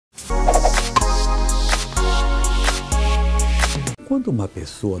Quando uma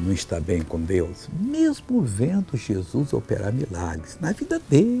pessoa não está bem com Deus, mesmo vendo Jesus operar milagres na vida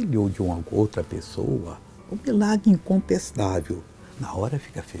dele ou de uma outra pessoa, um milagre incontestável, na hora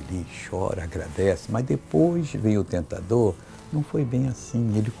fica feliz, chora, agradece, mas depois vem o tentador, não foi bem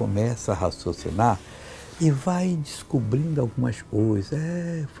assim, ele começa a raciocinar e vai descobrindo algumas coisas.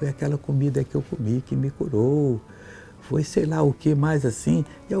 Foi aquela comida que eu comi que me curou, foi sei lá o que mais assim,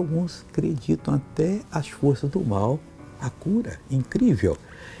 e alguns acreditam até as forças do mal, a cura, incrível.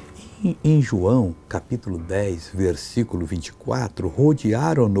 Em João, capítulo 10, versículo 24,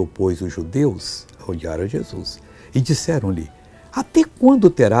 rodearam-no, pois, os judeus, rodearam Jesus, e disseram-lhe: até quando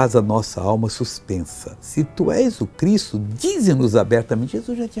terás a nossa alma suspensa? Se tu és o Cristo, dize-nos abertamente.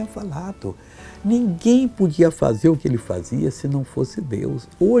 Jesus já tinha falado. Ninguém podia fazer o que ele fazia se não fosse Deus.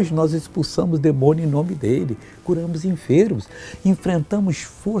 Hoje nós expulsamos demônio em nome dele, curamos enfermos, enfrentamos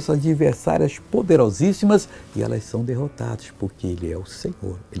forças adversárias poderosíssimas e elas são derrotadas, porque ele é o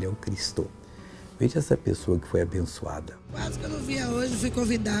Senhor, ele é o Cristo. Veja essa pessoa que foi abençoada. Quase que eu não via hoje, fui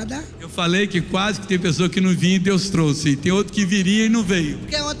convidada. Eu falei que quase que tem pessoa que não vinha e Deus trouxe. E tem outro que viria e não veio.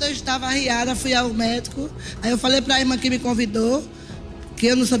 Porque ontem eu estava arriada, fui ao médico. Aí eu falei para a irmã que me convidou, que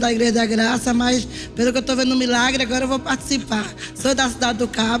eu não sou da Igreja da Graça, mas pelo que eu estou vendo um milagre, agora eu vou participar. Sou da cidade do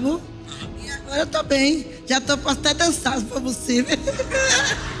Cabo e agora eu estou bem. Já estou, posso até dançar, se for possível.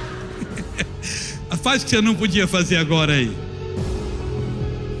 Faz o que você não podia fazer agora aí.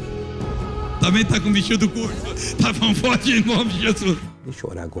 Também está com vestido curto. Tá bom, pode ir em nome de Jesus. Deixa eu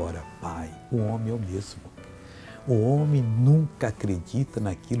orar agora. Pai, o homem é o mesmo. O homem nunca acredita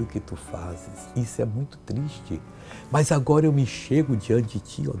naquilo que tu fazes. Isso é muito triste. Mas agora eu me chego diante de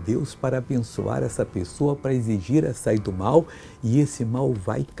ti, ó Deus, para abençoar essa pessoa, para exigir a sair do mal, e esse mal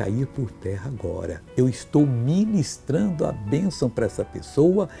vai cair por terra agora. Eu estou ministrando a bênção para essa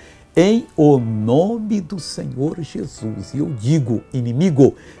pessoa em o nome do Senhor Jesus. E eu digo,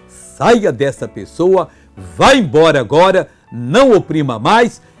 inimigo, saia dessa pessoa, vá embora agora, não oprima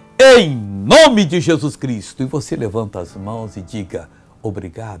mais, em nome de Jesus Cristo. E você levanta as mãos e diga: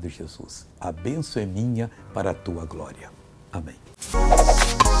 obrigado, Jesus. A bênção é minha para a tua glória. Amém.